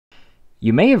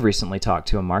You may have recently talked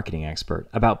to a marketing expert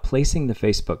about placing the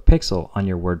Facebook pixel on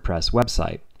your WordPress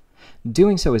website.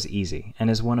 Doing so is easy and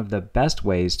is one of the best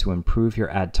ways to improve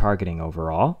your ad targeting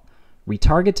overall,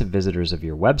 retarget to visitors of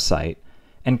your website,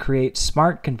 and create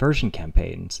smart conversion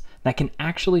campaigns that can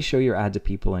actually show your ad to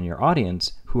people in your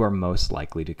audience who are most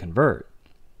likely to convert.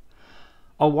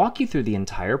 I'll walk you through the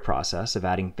entire process of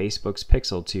adding Facebook's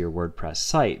pixel to your WordPress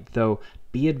site, though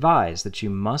be advised that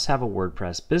you must have a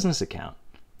WordPress business account.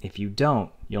 If you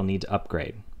don't, you'll need to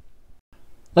upgrade.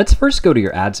 Let's first go to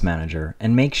your Ads Manager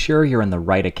and make sure you're in the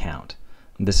right account.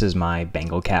 This is my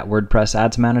Bengal Cat WordPress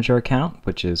Ads Manager account,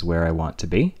 which is where I want to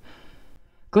be.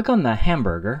 Click on the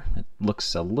hamburger. It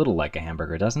looks a little like a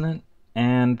hamburger, doesn't it?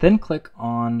 And then click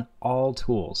on All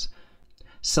Tools.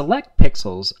 Select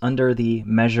Pixels under the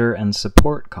Measure and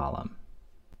Support column.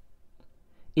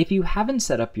 If you haven't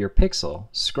set up your pixel,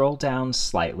 scroll down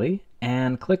slightly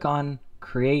and click on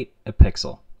Create a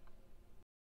Pixel.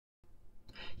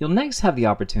 You'll next have the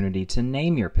opportunity to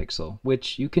name your pixel,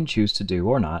 which you can choose to do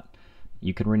or not.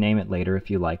 You can rename it later if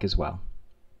you like as well.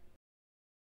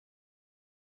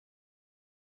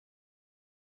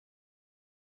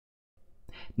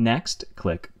 Next,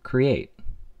 click Create.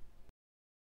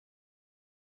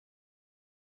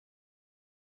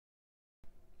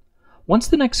 Once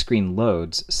the next screen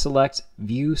loads, select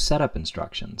View Setup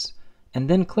Instructions, and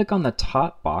then click on the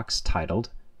top box titled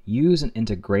Use an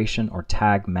Integration or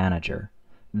Tag Manager.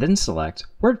 Then select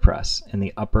WordPress in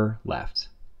the upper left.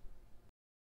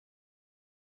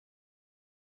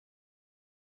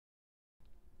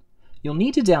 You'll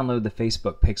need to download the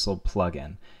Facebook Pixel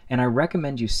plugin, and I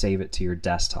recommend you save it to your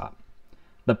desktop.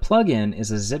 The plugin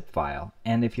is a zip file,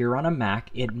 and if you're on a Mac,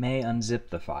 it may unzip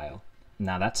the file.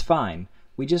 Now that's fine.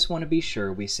 We just want to be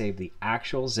sure we save the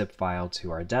actual zip file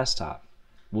to our desktop.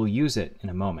 We'll use it in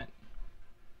a moment.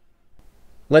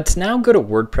 Let's now go to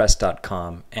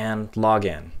WordPress.com and log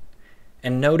in.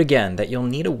 And note again that you'll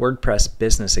need a WordPress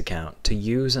business account to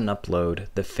use and upload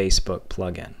the Facebook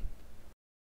plugin.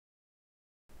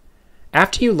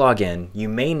 After you log in, you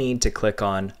may need to click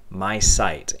on My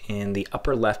Site in the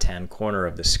upper left-hand corner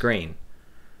of the screen.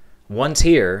 Once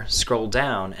here, scroll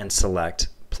down and select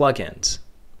Plugins.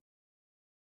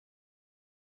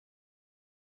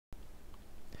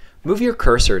 Move your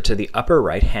cursor to the upper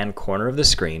right-hand corner of the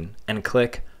screen and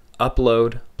click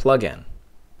Upload Plugin.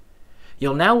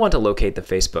 You'll now want to locate the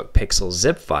Facebook Pixel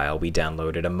zip file we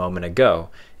downloaded a moment ago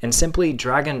and simply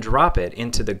drag and drop it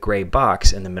into the gray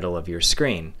box in the middle of your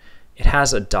screen. It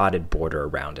has a dotted border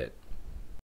around it.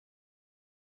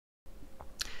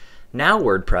 Now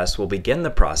WordPress will begin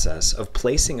the process of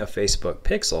placing a Facebook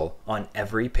pixel on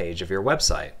every page of your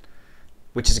website,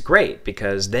 which is great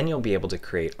because then you'll be able to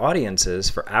create audiences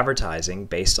for advertising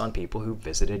based on people who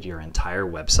visited your entire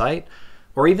website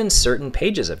or even certain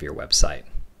pages of your website.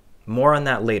 More on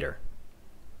that later.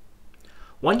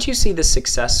 Once you see the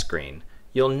success screen,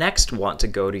 you'll next want to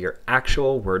go to your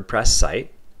actual WordPress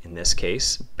site, in this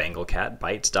case,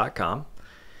 bengalcatbytes.com.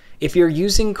 If you're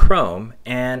using Chrome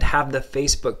and have the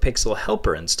Facebook Pixel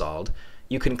helper installed,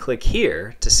 you can click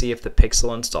here to see if the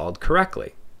pixel installed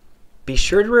correctly. Be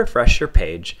sure to refresh your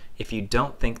page if you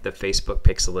don't think the Facebook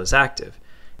pixel is active.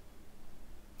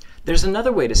 There's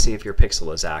another way to see if your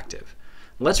pixel is active.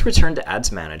 Let's return to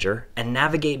Ads Manager and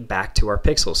navigate back to our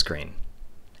pixel screen.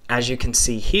 As you can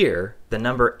see here, the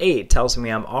number 8 tells me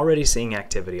I'm already seeing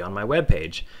activity on my web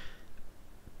page.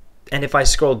 And if I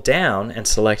scroll down and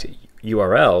select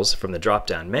URLs from the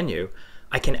drop-down menu,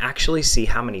 I can actually see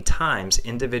how many times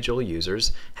individual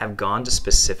users have gone to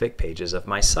specific pages of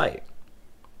my site.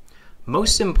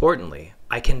 Most importantly,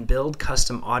 I can build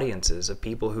custom audiences of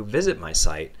people who visit my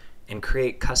site and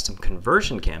create custom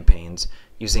conversion campaigns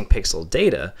using pixel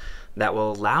data that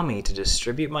will allow me to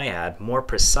distribute my ad more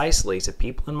precisely to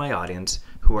people in my audience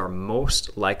who are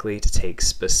most likely to take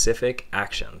specific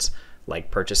actions, like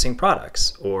purchasing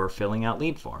products or filling out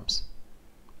lead forms.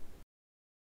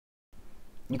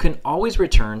 You can always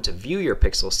return to view your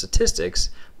pixel statistics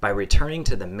by returning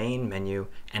to the main menu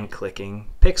and clicking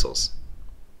Pixels.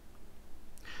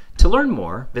 To learn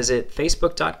more, visit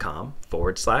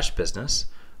facebook.com/business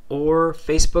or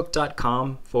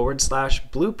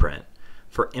facebook.com/blueprint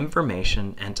for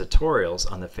information and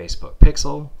tutorials on the Facebook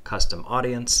Pixel, custom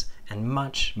audience, and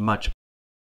much, much